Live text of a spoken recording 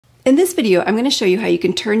In this video, I'm going to show you how you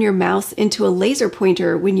can turn your mouse into a laser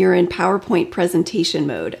pointer when you're in PowerPoint presentation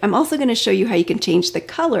mode. I'm also going to show you how you can change the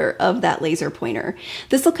color of that laser pointer.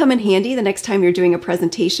 This will come in handy the next time you're doing a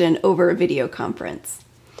presentation over a video conference.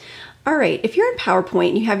 All right, if you're in PowerPoint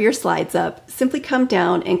and you have your slides up, simply come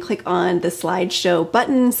down and click on the slideshow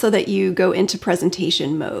button so that you go into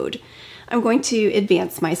presentation mode. I'm going to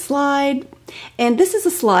advance my slide, and this is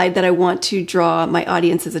a slide that I want to draw my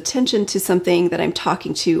audience's attention to something that I'm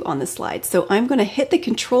talking to on the slide. So I'm going to hit the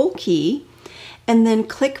Control key and then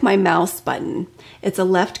click my mouse button. It's a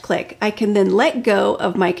left click. I can then let go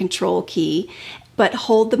of my Control key but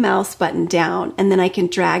hold the mouse button down, and then I can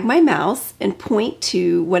drag my mouse and point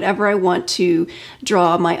to whatever I want to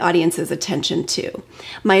draw my audience's attention to.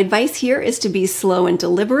 My advice here is to be slow and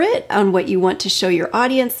deliberate on what you want to show your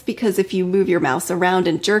audience, because if you move your mouse around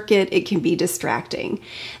and jerk it, it can be distracting.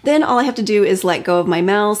 Then all I have to do is let go of my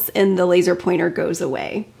mouse and the laser pointer goes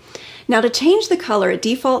away. Now to change the color, it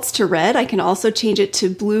defaults to red. I can also change it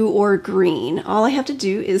to blue or green. All I have to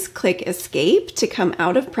do is click Escape to come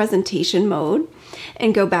out of presentation mode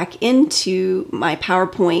and go back into my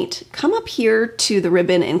PowerPoint. Come up here to the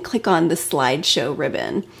ribbon and click on the slideshow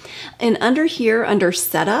ribbon. And under here, under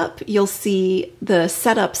Setup, you'll see the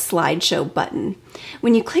Setup Slideshow button.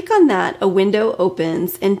 When you click on that, a window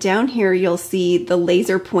opens, and down here you'll see the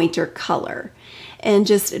laser pointer color. And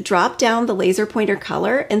just drop down the laser pointer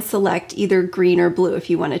color and select either green or blue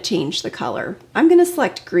if you want to change the color. I'm going to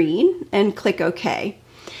select green and click OK.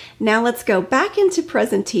 Now let's go back into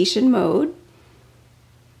presentation mode,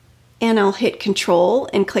 and I'll hit Control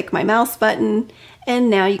and click my mouse button,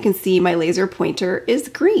 and now you can see my laser pointer is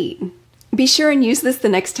green. Be sure and use this the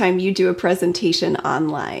next time you do a presentation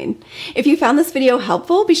online. If you found this video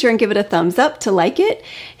helpful, be sure and give it a thumbs up to like it,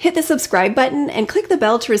 hit the subscribe button, and click the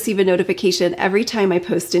bell to receive a notification every time I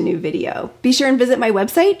post a new video. Be sure and visit my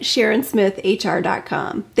website,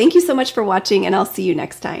 SharonSmithHR.com. Thank you so much for watching, and I'll see you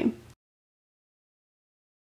next time.